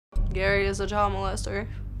Gary is a child molester.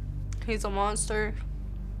 He's a monster.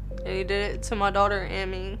 And he did it to my daughter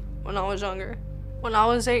and me when I was younger. When I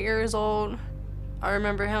was 8 years old, I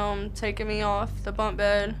remember him taking me off the bunk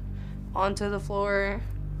bed onto the floor,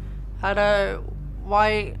 had a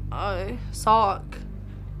white sock,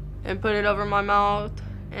 and put it over my mouth,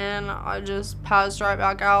 and I just passed right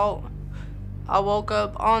back out. I woke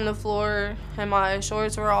up on the floor, and my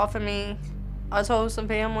shorts were off of me. I told some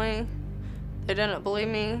family. They didn't believe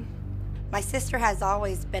me. My sister has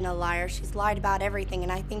always been a liar. She's lied about everything,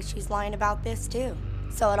 and I think she's lying about this too.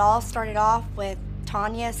 So it all started off with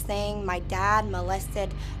Tonya saying my dad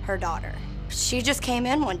molested her daughter. She just came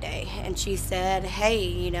in one day and she said, hey,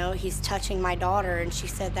 you know, he's touching my daughter. And she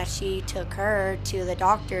said that she took her to the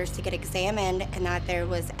doctors to get examined and that there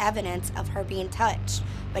was evidence of her being touched.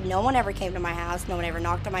 But no one ever came to my house. No one ever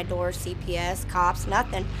knocked on my door, CPS, cops,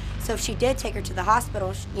 nothing. So if she did take her to the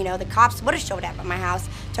hospital, you know, the cops would have showed up at my house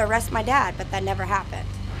to arrest my dad, but that never happened.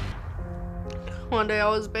 One day I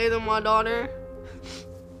was bathing my daughter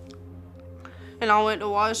and I went to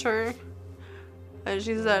wash her. And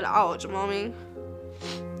she said, ouch, mommy.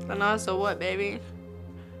 And I said, what, baby?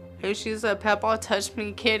 And she said, Peppa touched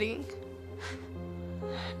me, kitty.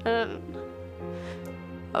 And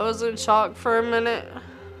I was in shock for a minute.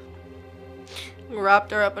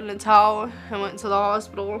 Wrapped her up in a towel and went to the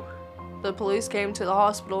hospital. The police came to the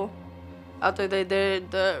hospital after they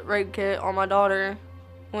did the rape kit on my daughter.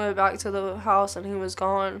 Went back to the house and he was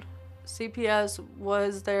gone. CPS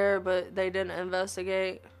was there, but they didn't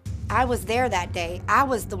investigate. I was there that day. I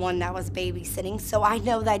was the one that was babysitting, so I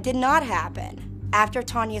know that did not happen. After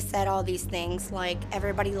Tonya said all these things, like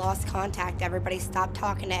everybody lost contact, everybody stopped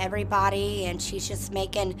talking to everybody, and she's just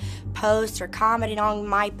making posts or commenting on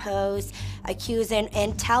my posts, accusing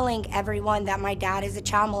and telling everyone that my dad is a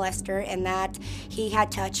child molester and that he had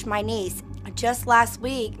touched my niece. Just last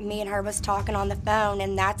week, me and her was talking on the phone,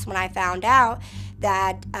 and that's when I found out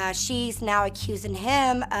that she's now accusing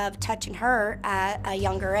him of touching her at a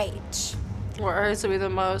younger age. What hurts me the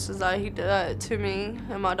most is that he did that to me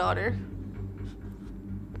and my daughter.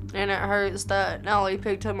 And it hurts that Nellie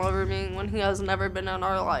picked him over me when he has never been in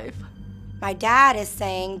our life. My dad is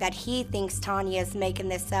saying that he thinks Tonya is making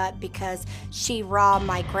this up because she robbed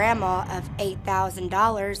my grandma of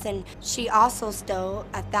 $8,000, and she also stole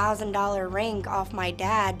a $1,000 ring off my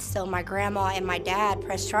dad, so my grandma and my dad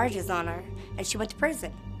pressed charges on her, and she went to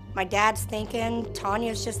prison. My dad's thinking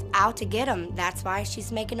Tonya's just out to get him. That's why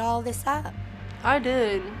she's making all this up. I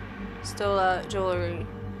did steal that jewelry.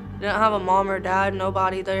 Didn't have a mom or dad,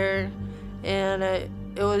 nobody there, and it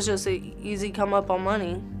was just an easy come up on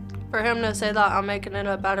money. For him to say that I'm making it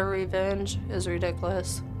up out of revenge is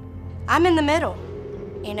ridiculous. I'm in the middle,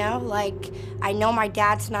 you know? Like, I know my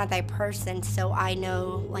dad's not that person, so I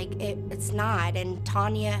know, like, it's not. And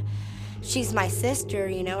Tonya, she's my sister,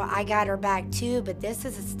 you know? I got her back too, but this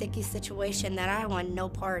is a sticky situation that I want no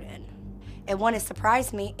part in. It wouldn't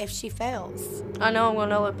surprise me if she fails. I know I'm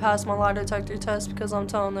gonna pass my lie detector test because I'm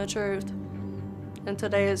telling the truth. And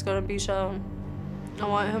today is gonna be shown. I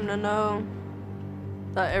want him to know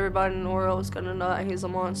that everybody in the world is gonna know that he's a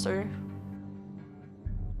monster.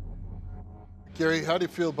 Gary, how do you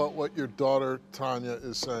feel about what your daughter, Tonya,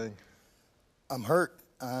 is saying? I'm hurt.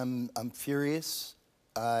 I'm furious.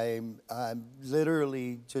 I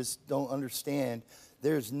literally just don't understand.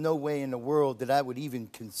 There's no way in the world that I would even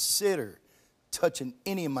consider touching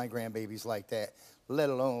any of my grandbabies like that, let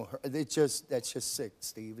alone her. That's just sick,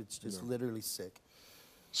 Steve. It's just literally sick.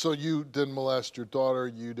 So you didn't molest your daughter,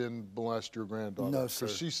 you didn't molest your granddaughter? No, sir.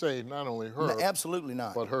 So she's saying not only her, No, absolutely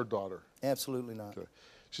not. but her daughter? Absolutely not. Okay.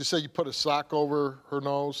 She said you put a sock over her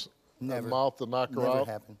nose and mouth to knock her out?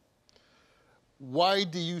 Never happened. Why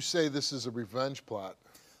do you say this is a revenge plot?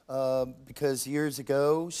 Because years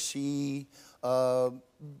ago, she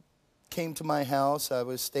came to my house. I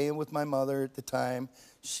was staying with my mother at the time.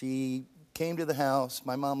 She came to the house.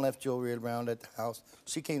 My mom left jewelry around at the house.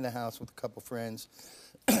 She came to the house with a couple friends.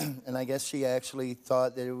 And I guess she actually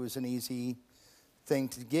thought that it was an easy thing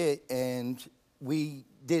to get, and we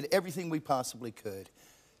did everything we possibly could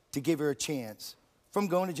to give her a chance from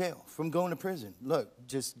going to jail, from going to prison. Look,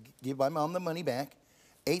 just give my mom the money back,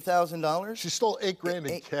 $8,000. She stole $8,000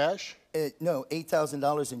 in cash? No,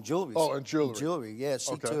 $8,000 in jewelry. Oh, in jewelry. Jewelry, yeah.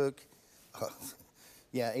 She took,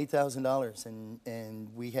 yeah, $8,000,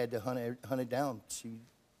 and we had to hunt it down.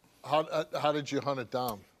 How did you hunt it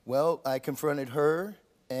down? Well, I confronted her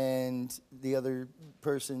and the other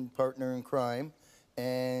person, partner in crime,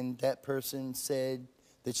 and that person said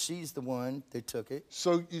that she's the one that took it.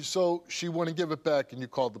 So she wouldn't give it back, and you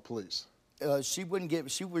called the police? She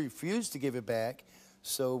refused to give it back,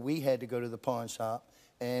 so we had to go to the pawn shop,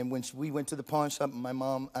 And when we went to the pawn shop, my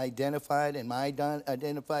mom identified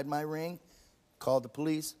my ring, called the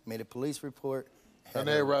police, made a police report. And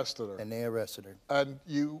they arrested her. And they arrested her. And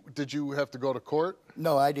did you have to go to court?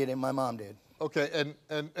 No, I didn't. My mom did. Okay,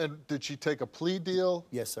 and did she take a plea deal?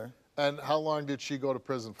 Yes, sir. And how long did she go to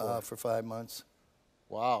prison for? For 5 months.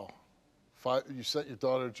 Wow. You sent your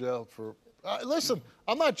daughter to jail for... listen,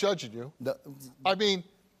 I'm not judging you. No. I mean,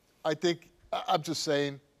 I'm just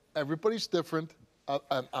saying, everybody's different.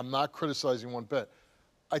 I'm not criticizing one bit.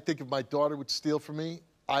 I think if my daughter would steal from me,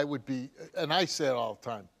 I would be, and I say it all the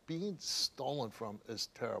time, being stolen from is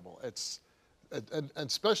terrible. And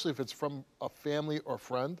especially if it's from a family or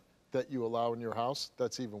friend that you allow in your house,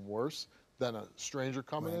 that's even worse than a stranger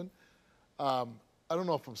coming in. I don't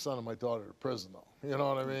know if I'm sending my daughter to prison, though. You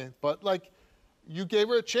know what I mean? But, like, you gave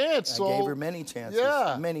her a chance. I gave her many chances.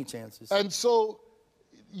 Yeah. Many chances. And so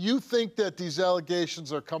you think that these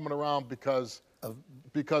allegations are coming around because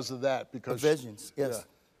of that? Because vengeance, yes. Yeah.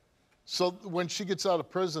 So when she gets out of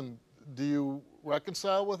prison, do you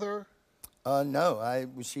reconcile with her? No.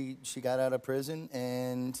 She got out of prison,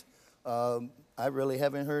 and I really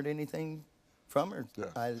haven't heard anything from her. Yeah.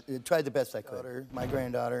 I tried the best I could. My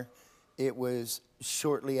granddaughter, it was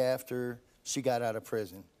shortly after she got out of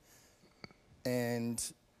prison. And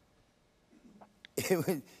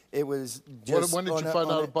it was just... When did you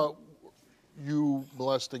find out about you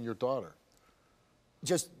molesting your daughter?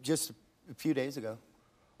 Just a few days ago.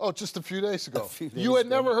 Oh, just a few days ago. You had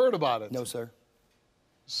never heard about it? No, sir.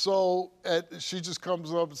 So she just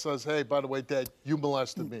comes up and says, hey, by the way, Dad, you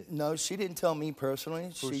molested me. No, she didn't tell me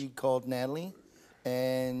personally. She called Natalie,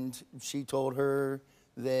 and she told her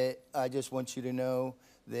that I just want you to know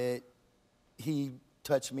that he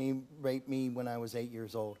touched me, raped me when I was 8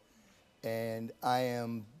 years old. And I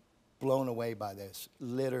am blown away by this,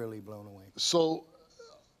 literally blown away. So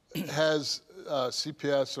has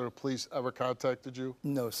CPS or the police ever contacted you?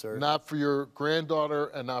 No, sir. Not for your granddaughter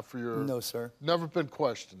and not for your... No, sir. Never been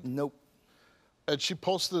questioned? Nope. And she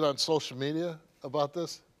posted on social media about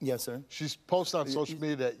this? Yes, sir. She's posted on social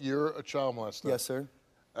media that you're a child molester? Yes, sir.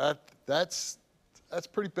 That's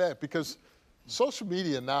pretty bad, because social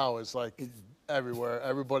media now is like everywhere.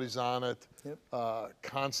 Everybody's on it,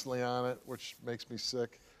 constantly on it, which makes me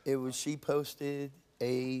sick. She posted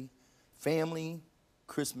a family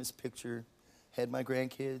Christmas picture, had my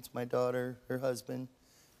grandkids, my daughter, her husband,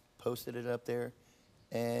 posted it up there,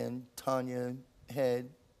 and Tonya had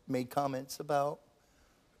made comments about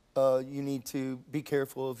you need to be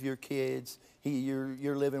careful of your kids.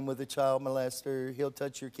 You're living with a child molester. He'll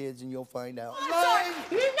touch your kids and you'll find out.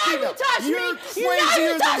 You know you touched me. You're You know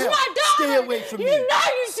you touched my daughter. Stay away from me. You know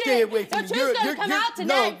you did. Stay away from me. The truth's gonna come out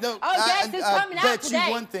today. No, oh, yes, it's coming out bet today.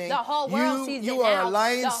 you one thing. The whole world sees you it are now. a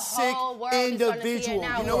lying, the sick whole world individual. Is gonna see it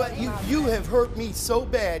now. You know what? You have hurt me so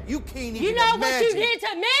bad. You can't even You know imagine. what you did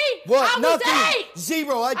to me? What? I was Nothing. 8.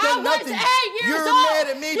 Zero. I done nothing. I was 8 years You're old. mad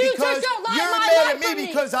at me You because took your life, you're my mad life at me from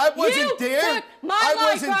because I wasn't you there. Took my I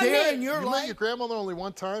life wasn't from there, me. and you're You met lying. your grandmother only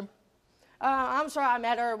one time? I'm sure I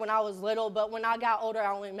met her when I was little, but when I got older,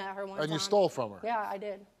 I only met her one time. And you stole from her? Yeah, I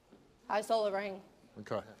did. I stole a ring.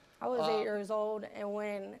 Okay. I was 8 years old, and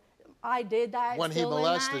when I did that, when he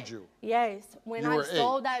molested you? Yes. When You I were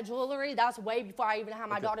stole 8. that jewelry, that's way before I even had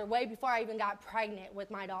my daughter, way before I even got pregnant with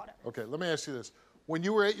my daughter. Okay, let me ask you this. When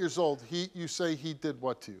you were 8 years old, you say he did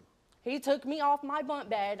what to you? He took me off my bunk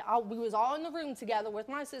bed. We was all in the room together with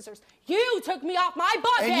my sisters. You took me off my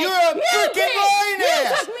bunk bed. And you're a freaking lying ass.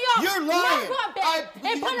 You took me off You're lying. my bunk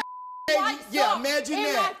bed and put a white yeah, sock imagine in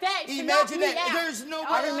that. my face to Imagine knock me that. out. There's no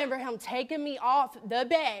I way. remember him taking me off the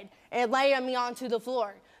bed and laying me onto the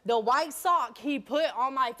floor. The white sock he put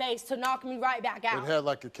on my face to knock me right back out. It had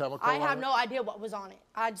like a chemical I on have it? no idea what was on it.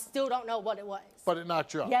 I still don't know what it was. But it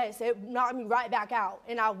knocked you out? Yes, it knocked me right back out.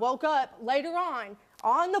 And I woke up later on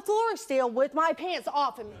the floor still with my pants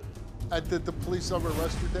off of me. And did the police ever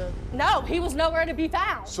arrest your dad? No, he was nowhere to be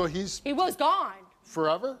found. So He was gone.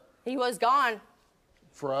 forever? He was gone.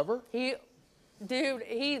 Forever? Dude,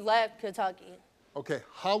 he left Kentucky. Okay,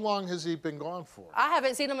 how long has he been gone for? I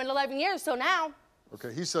haven't seen him in 11 years, so now.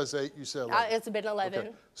 Okay, he says 8, you say 11. It's been 11. Okay.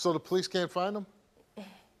 So the police can't find him?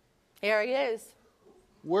 Here he is.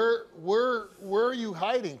 Where are you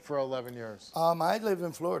hiding for 11 years? I lived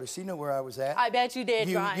in Florida. She knew where I was at. I bet you did,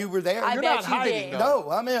 Ryan. You were there. I You're bet not you hiding, did. though.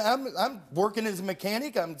 No, I mean, I'm working as a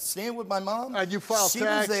mechanic. I'm staying with my mom. And you filed She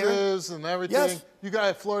was there. taxes and everything? Yes. You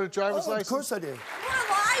got a Florida driver's Oh, license? of course I did. You're a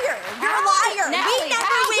liar. You're a liar. Natalie, We never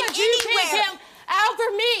how went could you pick anywhere. him over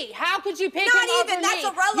me? How could you pick Not him over even. me? That's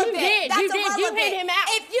irrelevant. You did. That's you did. irrelevant. You hid him out.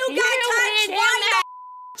 If you got touched, hid him why out.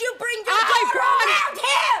 the you bring your I daughter brought around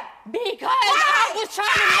him? Because I was trying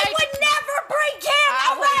to I make... would never bring him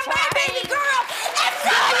around my baby girl. It's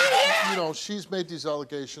not You know, she's made these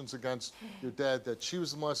allegations against your dad that she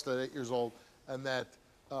was molested at 8 years old and that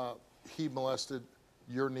he molested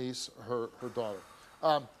your niece, her daughter.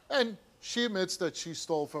 And she admits that she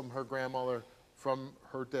stole from her grandmother, from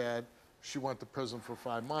her dad. She went to prison for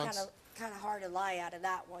 5 months. Kind of hard to lie out of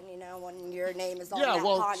that one, you know, when your name is on Yeah, that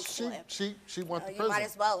well, pawn she slip. went to You prison. might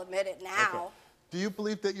as well admit it now. Okay. Do you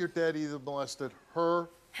believe that your dad either molested her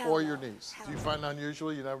Hell or no. your niece? Hell Do you no. find it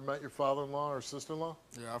unusual you never met your father-in-law or sister-in-law?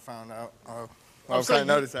 Yeah, I found out. I I'm was saying kind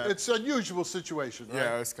of noticed that. It's an unusual situation, right?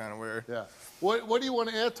 Yeah, it's kind of weird. Yeah. What do you want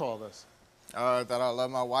to add to all this? That I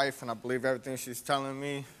love my wife and I believe everything she's telling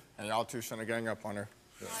me, and y'all two shouldn't gang up on her.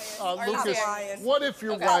 Lucas, lying. what if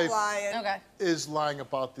your Okay. wife Lying. Okay. is lying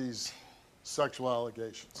about these sexual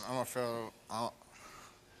allegations? I'm gonna feel. I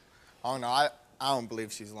don't know. I don't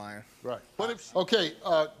believe she's lying. Right. What if? Okay,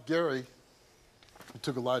 Gary, you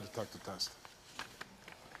took a lie detector test,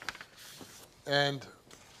 and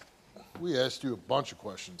we asked you a bunch of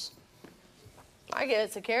questions. I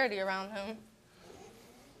get security around him.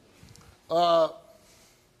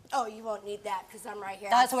 Oh, you won't need that because I'm right here.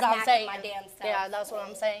 That's what I'm smacking saying. My damn self. Yeah, that's what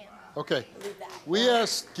I'm saying. Okay. Leave that. We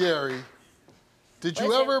asked Gary, did you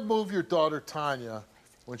Listen. ever move your daughter Tonya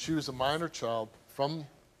when she was a minor child from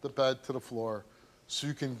the bed to the floor so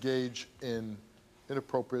you can engage in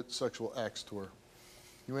inappropriate sexual acts to her?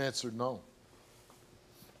 You answered no.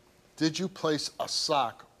 Did you place a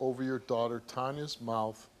sock over your daughter Tonya's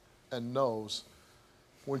mouth and nose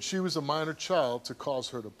when she was a minor child to cause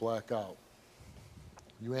her to black out?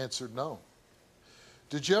 You answered no.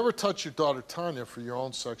 Did you ever touch your daughter Tonya for your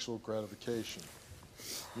own sexual gratification?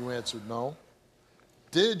 You answered no.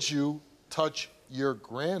 Did you touch your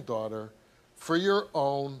granddaughter for your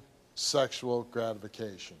own sexual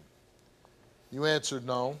gratification? You answered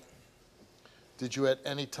no. Did you at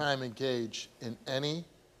any time engage in any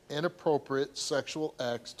inappropriate sexual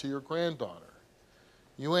acts to your granddaughter?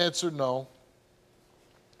 You answered no.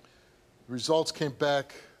 The results came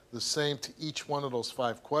back the same to each one of those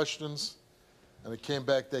 5 questions, and it came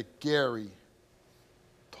back that Gary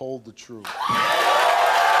told the truth.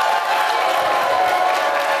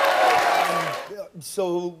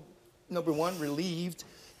 So, number one, relieved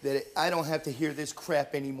that I don't have to hear this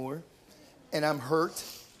crap anymore. And I'm hurt.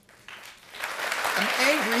 I'm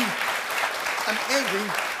angry.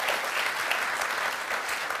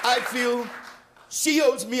 I feel she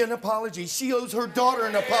owes me an apology. She owes her daughter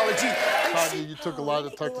an apology. Tonya, you took a lie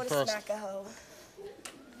detector test. Smack a hoe.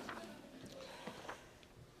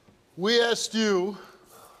 We asked you,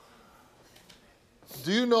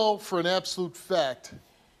 do you know for an absolute fact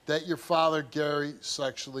that your father, Gary,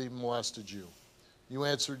 sexually molested you? You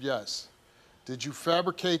answered yes. Did you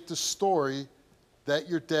fabricate the story that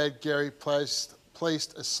your dad, Gary, placed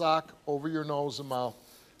a sock over your nose and mouth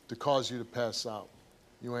to cause you to pass out?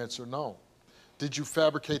 You answered no. Did you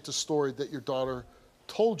fabricate the story that your daughter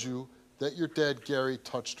told you that your dad, Gary,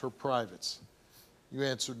 touched her privates? You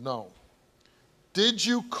answered no. Did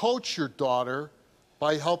you coach your daughter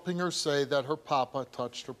by helping her say that her papa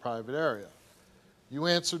touched her private area? You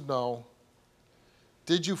answered no.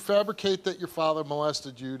 Did you fabricate that your father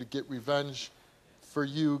molested you to get revenge for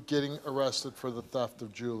you getting arrested for the theft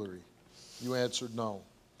of jewelry? You answered no.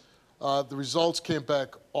 The results came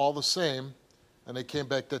back all the same, and they came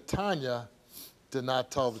back that Tonya did not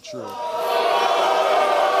tell the truth. I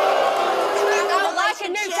would like a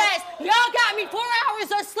new test. Y'all got me 4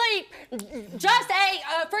 hours of sleep. Just a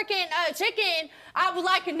freaking chicken. I would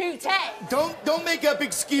like a new test. Don't make up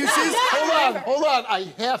excuses. Hold on.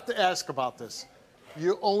 I have to ask about this.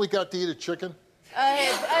 You only got to eat a chicken? A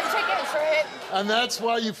chicken strip. And that's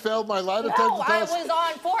why you failed my lie detector No, I test? was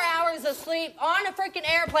on 4 hours of sleep on a freaking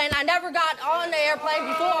airplane. I never got on the airplane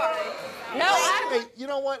before. No, Hey, you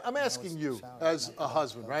know what? I'm asking you as a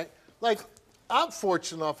husband, right? Like, I'm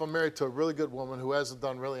fortunate enough, I'm married to a really good woman who hasn't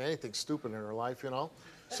done really anything stupid in her life, you know?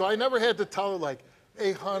 So I never had to tell her, like,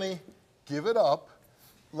 hey, honey, give it up.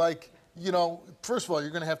 Like, you know, first of all,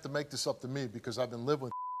 you're going to have to make this up to me because I've been living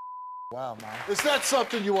with Wow, man. Is that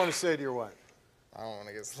something you want to say to your wife? I don't want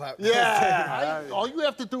to get slapped. Yeah. All you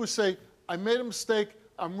have to do is say, I made a mistake.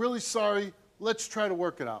 I'm really sorry. Let's try to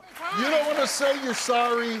work it out. You don't want to say you're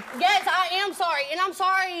sorry. yes, I am sorry, and I'm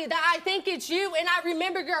sorry that I think it's you, and I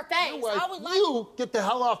remember your face. Wife, I would like. you get the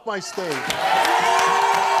hell off my stage.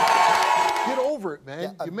 Get over it,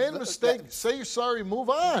 man. Yeah, You made a mistake. Say you're sorry. Move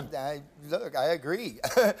on. Look, I agree.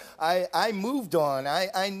 I moved on.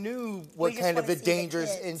 I knew what just kind of wanna a see the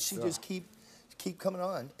dangerous, kids. and she just keep coming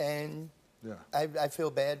on. And Yeah. I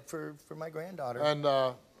feel bad for my granddaughter. And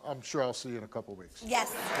I'm sure I'll see you in a couple weeks.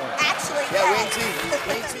 Yes. Actually, Yeah, yes.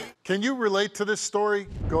 wait till Can you relate to this story?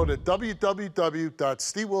 Go to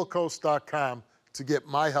www.stevewilkos.com to get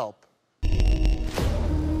my help